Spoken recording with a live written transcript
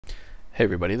Hey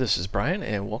everybody, this is Brian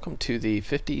and welcome to the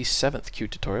 57th Q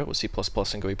tutorial with C++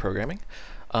 and GUI programming.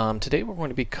 Today we're going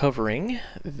to be covering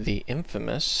the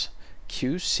infamous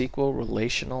QSql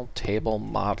relational table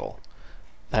model.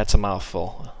 That's a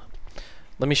mouthful.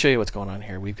 Let me show you what's going on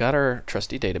here. We've got our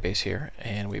trusty database here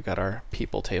and we've got our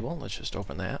people table. Let's just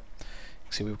open that.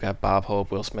 See, we've got Bob,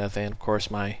 Hope, Will Smith, and of course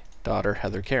my daughter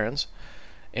Heather Cairns.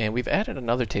 And we've added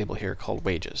another table here called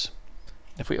wages.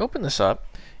 If we open this up,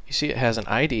 you see it has an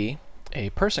ID, a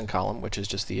person column, which is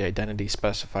just the identity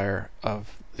specifier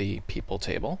of the people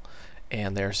table,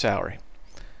 and their salary.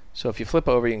 So if you flip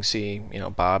over, you can see,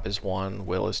 Bob is 1,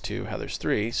 Will is 2, Heather's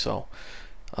 3. So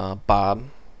Bob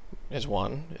is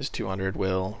 1, is 200,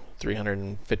 Will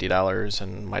 $350,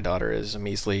 and my daughter is a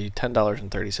measly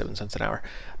 $10.37 an hour.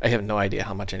 I have no idea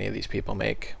how much any of these people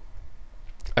make.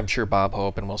 I'm sure Bob,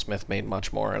 Hope, and Will Smith made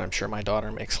much more, and I'm sure my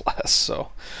daughter makes less.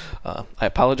 So I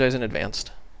apologize in advance,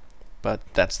 but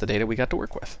that's the data we got to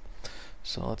work with.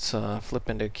 So let's flip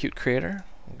into Qt Creator,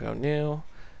 go New,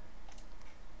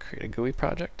 create a GUI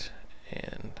project,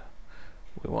 and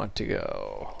we want to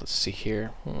go, let's see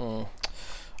here.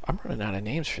 I'm running out of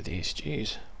names for these,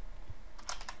 geez.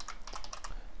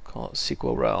 Call it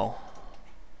QSqlRel.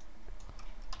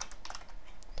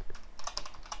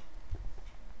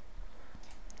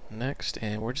 Next,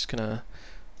 and we're just gonna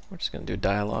do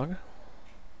dialog.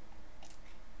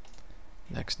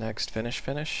 Next,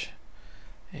 finish,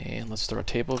 and let's throw a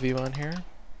table view on here.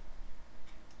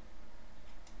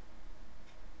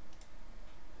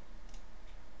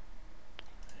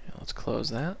 And let's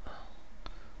close that.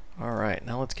 All right,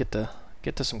 now let's get to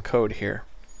some code here.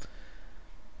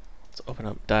 Let's open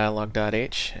up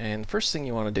dialog.h, and the first thing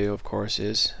you want to do, of course,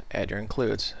 is add your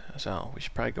includes. So we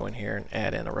should probably go in here and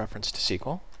add in a reference to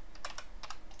SQL.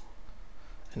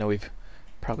 I know we've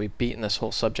probably beaten this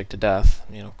whole subject to death.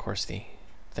 Of course, the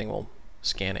thing will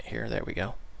scan it here. There we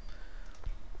go.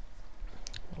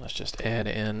 Let's just add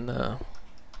in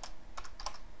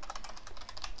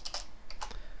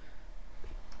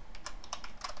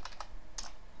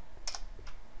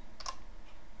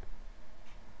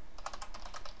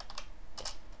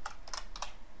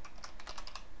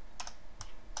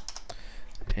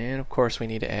and of course we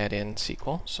need to add in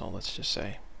SQL. So let's just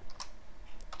say,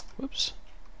 whoops.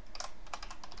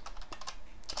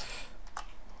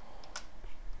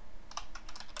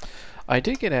 I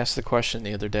did get asked the question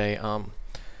the other day,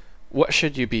 what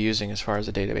should you be using as far as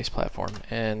a database platform?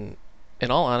 And in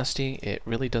all honesty, it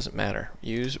really doesn't matter.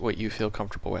 Use what you feel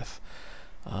comfortable with.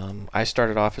 I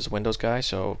started off as a Windows guy,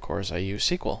 so of course I use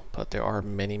SQL, but there are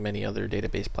many other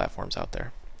database platforms out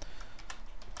there.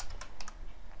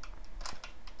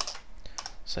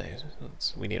 Say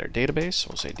we need our database,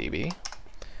 we'll say DB,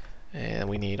 and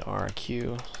we need our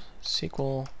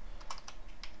QSql.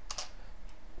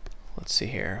 Let's see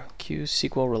here,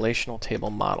 QSql Relational Table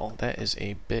Model. That is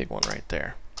a big one right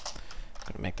there. I'm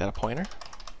going to make that a pointer.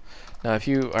 Now if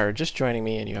you are just joining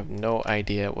me and you have no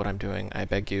idea what I'm doing, I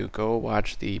beg you, go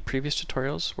watch the previous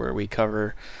tutorials where we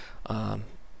cover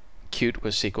Qt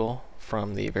with SQL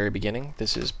from the very beginning.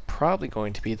 This is probably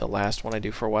going to be the last one I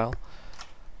do for a while,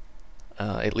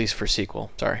 at least for SQL.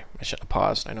 Sorry, I shouldn't have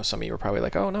paused. I know some of you were probably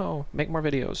like, oh no, make more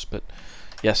videos, but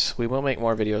yes, we will make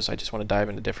more videos. I just want to dive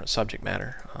into different subject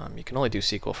matter. You can only do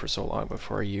SQL for so long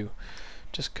before you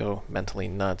just go mentally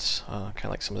nuts, kind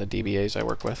of like some of the DBAs I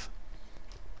work with.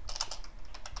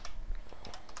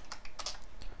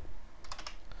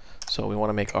 So we want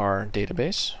to make our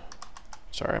database.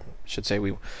 Sorry, I should say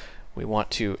we want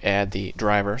to add the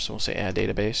driver. So we'll say add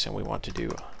database, and we want to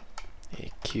do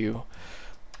a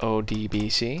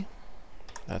QODBC.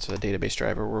 That's a database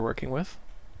driver we're working with.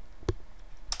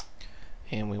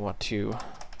 And we want to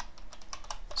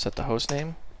set the host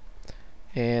name.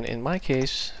 And in my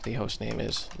case, the host name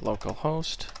is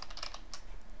localhost.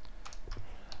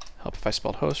 Help if I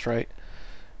spelled host right.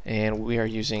 And we are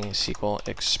using SQL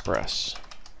Express.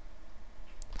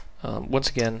 Once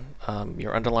again,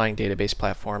 your underlying database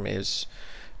platform is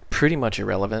pretty much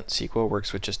irrelevant. SQL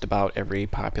works with just about every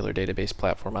popular database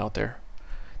platform out there.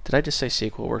 Did I just say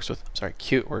SQL works with, sorry,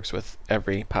 Qt works with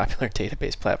every popular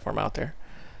database platform out there.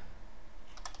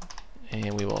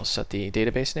 And we will set the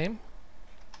database name.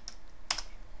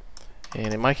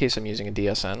 And in my case, I'm using a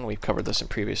DSN. We've covered this in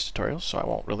previous tutorials, so I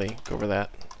won't really go over that.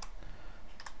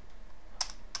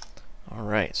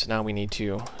 Alright, so now we need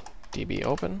to DB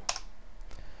open.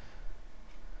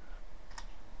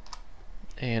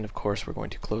 And of course, we're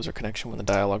going to close our connection when the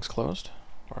dialog's closed,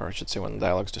 or I should say when the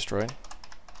dialog's destroyed.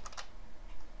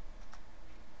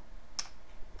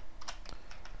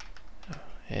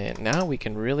 And now we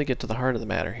can really get to the heart of the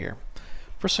matter here.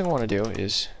 First thing I want to do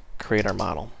is create our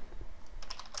model.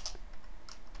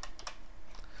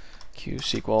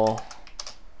 QSql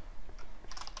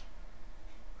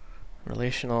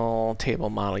Relational Table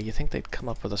Model. You think they'd come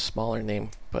up with a smaller name,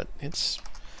 but it's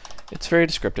very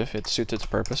descriptive. It suits its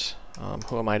purpose.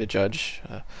 Who am I to judge?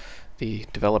 The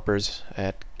developers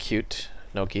at Qt,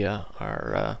 Nokia,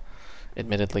 are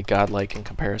admittedly godlike in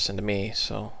comparison to me,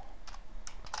 so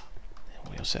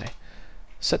we'll say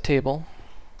set table,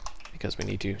 because we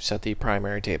need to set the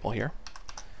primary table here,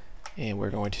 and we're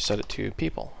going to set it to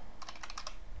people.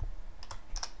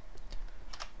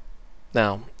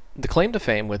 Now, the claim to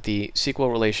fame with the SQL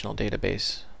relational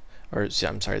database, or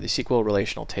I'm sorry, the SQL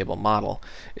relational table model,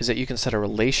 is that you can set a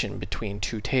relation between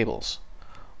two tables,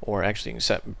 or actually you can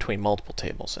set between multiple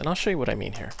tables. And I'll show you what I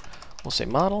mean here. We'll say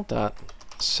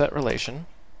model.setRelation,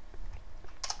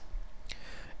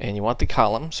 and you want the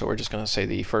column, so we're just going to say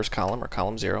the first column, or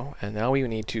column 0, and now we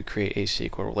need to create a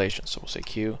SQL relation. So we'll say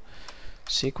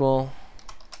QSql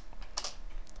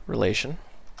relation,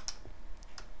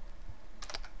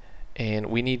 and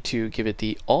we need to give it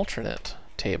the alternate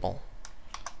table,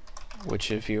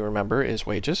 which, if you remember, is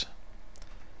wages.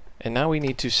 And now we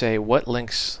need to say what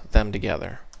links them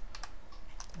together.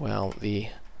 Well, the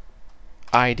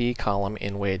ID column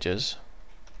in wages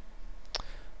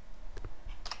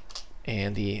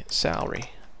and the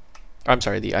salary. I'm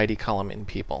sorry, the ID column in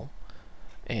people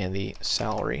and the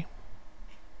salary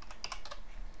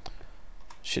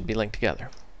should be linked together.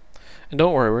 And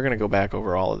don't worry, we're going to go back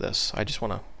over all of this. I just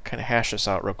want to kind of hash this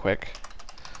out real quick.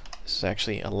 This is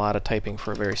actually a lot of typing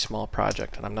for a very small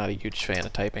project, and I'm not a huge fan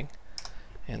of typing.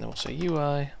 And then we'll say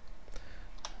UI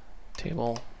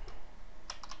table,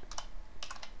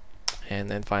 and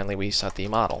then finally we set the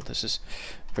model. This is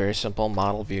a very simple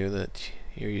model view that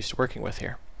you're used to working with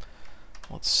here.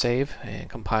 Let's save and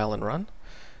compile and run.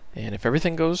 And if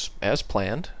everything goes as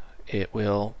planned, it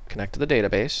will connect to the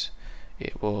database.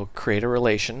 It will create a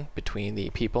relation between the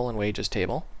people and wages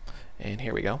table. And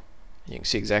here we go. You can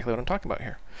see exactly what I'm talking about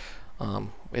here.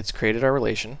 It's created our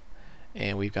relation,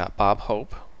 and we've got Bob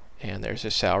Hope, and there's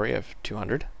his salary of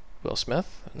 200. Will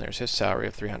Smith, and there's his salary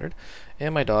of 300,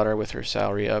 and my daughter with her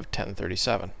salary of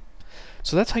 1037.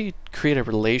 So that's how you create a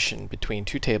relation between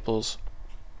two tables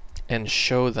and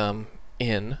show them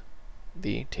in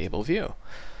the table view.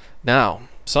 Now,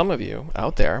 some of you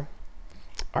out there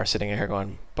are sitting here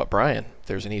going, but Brian,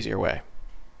 there's an easier way.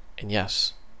 And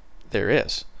yes, there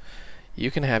is.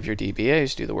 You can have your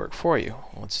DBAs do the work for you.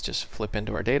 Let's just flip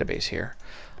into our database here.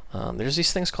 There's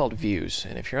these things called views,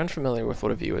 and if you're unfamiliar with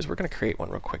what a view is, we're going to create one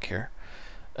real quick here.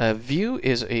 A view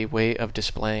is a way of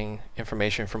displaying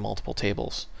information from multiple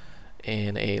tables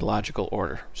in a logical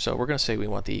order. So we're going to say we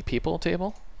want the people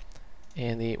table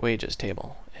and the wages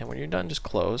table, and when you're done, just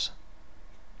close.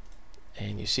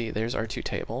 And you see there's our two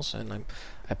tables, and I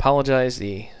apologize,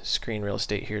 the screen real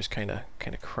estate here is kind of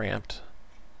cramped.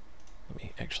 Let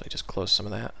me actually just close some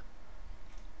of that.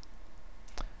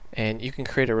 And you can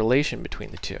create a relation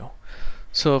between the two.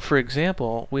 So for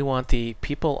example, we want the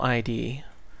people ID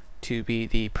to be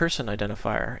the person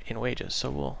identifier in wages. So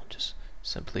we'll just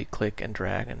simply click and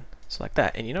drag and select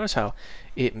that. And you notice how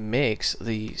it makes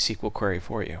the SQL query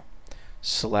for you.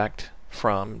 Select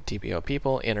from DBO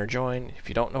people, inner join. If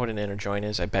you don't know what an inner join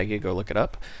is, I beg you go look it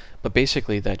up. But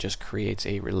basically that just creates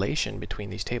a relation between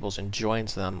these tables and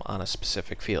joins them on a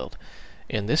specific field.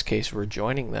 In this case, we're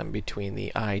joining them between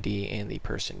the ID and the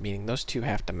person, meaning those two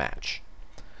have to match.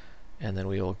 And then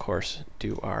we will, of course,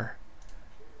 do our,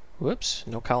 whoops,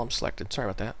 no column selected. Sorry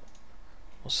about that.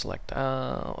 We'll select,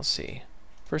 let's see,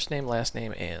 first name, last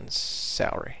name, and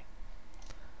salary.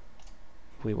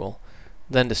 We will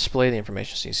then display the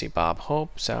information. So you see Bob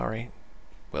Hope, salary,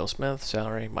 Will Smith,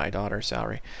 salary, my daughter,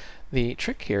 salary. The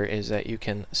trick here is that you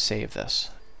can save this.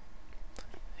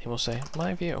 And we'll say,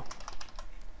 my view.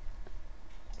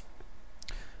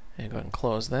 And go ahead and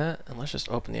close that, and let's just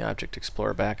open the Object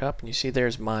Explorer back up, and you see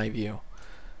there's my view.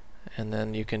 And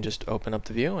then you can just open up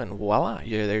the view, and voila,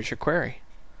 there's your query.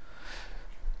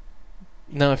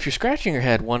 Now if you're scratching your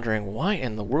head wondering why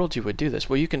in the world you would do this,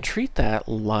 well, you can treat that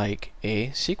like a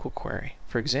SQL query.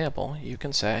 For example, you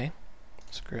can say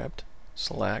script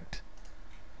select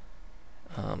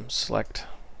select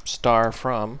star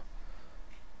from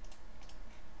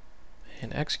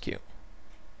and execute.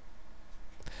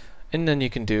 And then you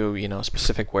can do,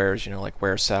 specific wheres, like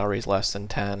where salary is less than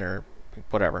 10 or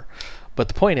whatever. But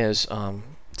the point is,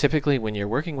 typically when you're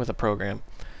working with a program,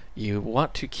 you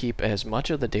want to keep as much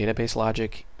of the database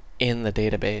logic in the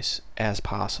database as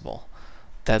possible.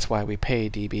 That's why we pay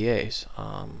DBAs.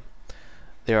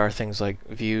 There are things like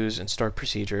views and stored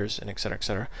procedures and et cetera, et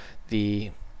cetera.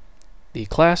 The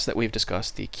class that we've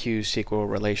discussed, the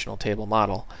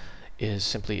QSqlRelationalTableModel, is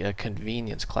simply a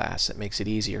convenience class that makes it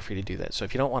easier for you to do that. So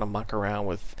if you don't want to muck around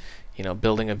with,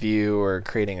 building a view or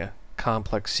creating a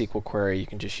complex SQL query, you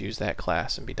can just use that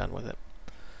class and be done with it.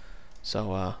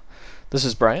 So this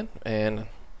is Brian, and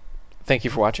thank you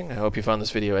for watching. I hope you found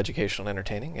this video educational and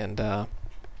entertaining, and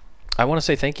I want to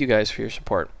say thank you guys for your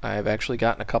support. I've actually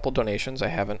gotten a couple donations. I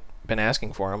haven't been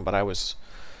asking for them, but I was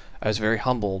very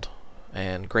humbled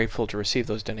and grateful to receive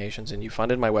those donations, and you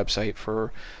funded my website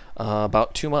for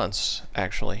about 2 months,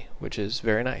 actually, which is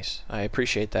very nice. I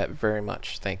appreciate that very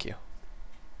much. Thank you.